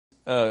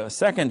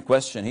second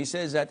question, he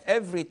says that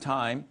every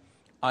time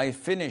I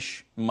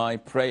finish my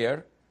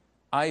prayer,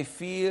 I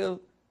feel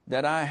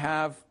that I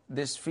have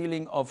this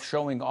feeling of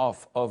showing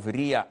off, of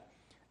riya,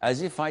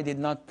 as if I did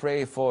not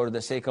pray for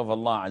the sake of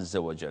Allah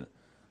Azza wa Jal.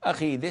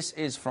 Akhi, this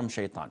is from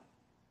shaitan.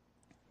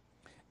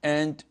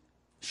 And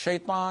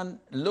shaitan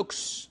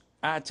looks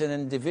at an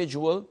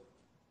individual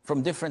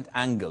from different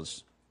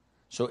angles.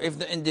 So if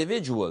the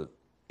individual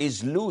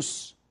is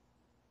loose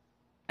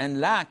and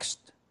laxed,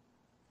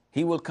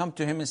 he will come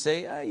to him and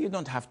say, you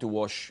don't have to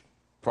wash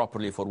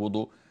properly for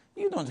wudu.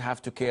 You don't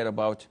have to care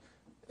about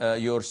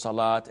your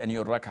salat and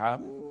your rak'ah.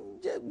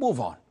 Move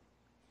on.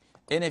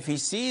 And if he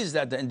sees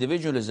that the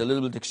individual is a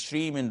little bit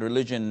extreme in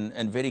religion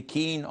and very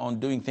keen on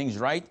doing things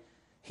right,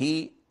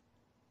 he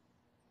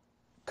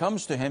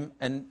comes to him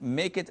and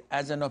make it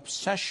as an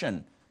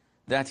obsession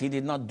that he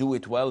did not do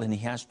it well and he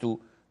has to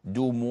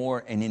do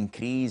more and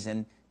increase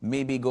and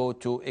maybe go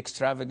to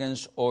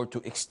extravagance or to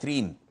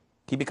extreme.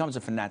 He becomes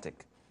a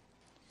fanatic.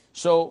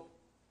 So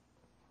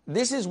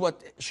this is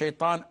what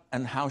shaitan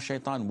and how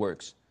shaitan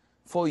works.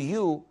 For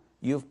you,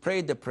 you've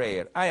prayed the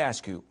prayer. I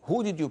ask you,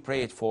 who did you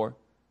pray it for?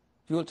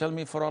 You will tell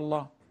me, for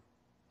Allah.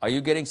 Are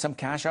you getting some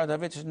cash out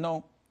of it?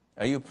 No.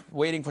 Are you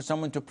waiting for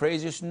someone to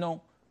praise you?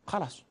 No.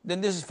 Khalas. Then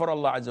this is for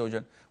Allah Azza wa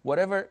Jal.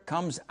 Whatever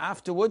comes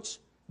afterwards,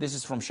 this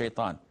is from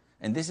shaitan.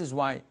 And this is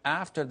why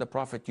after the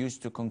Prophet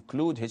used to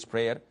conclude his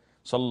prayer,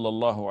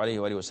 sallallahu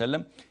alayhi wa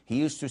sallam, he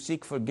used to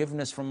seek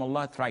forgiveness from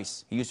Allah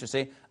thrice. He used to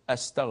say,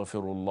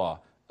 Astaghfirullah,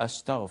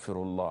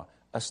 Astaghfirullah,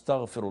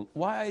 Astaghfirullah.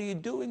 Why are you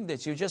doing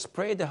this? You just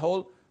pray the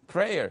whole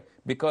prayer.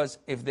 Because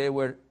if there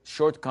were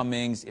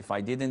shortcomings, if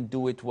I didn't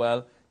do it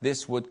well,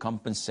 this would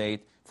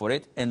compensate for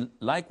it. And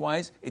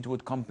likewise, it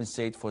would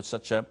compensate for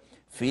such a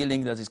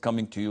feeling that is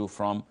coming to you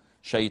from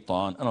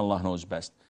shaitan. And Allah knows best.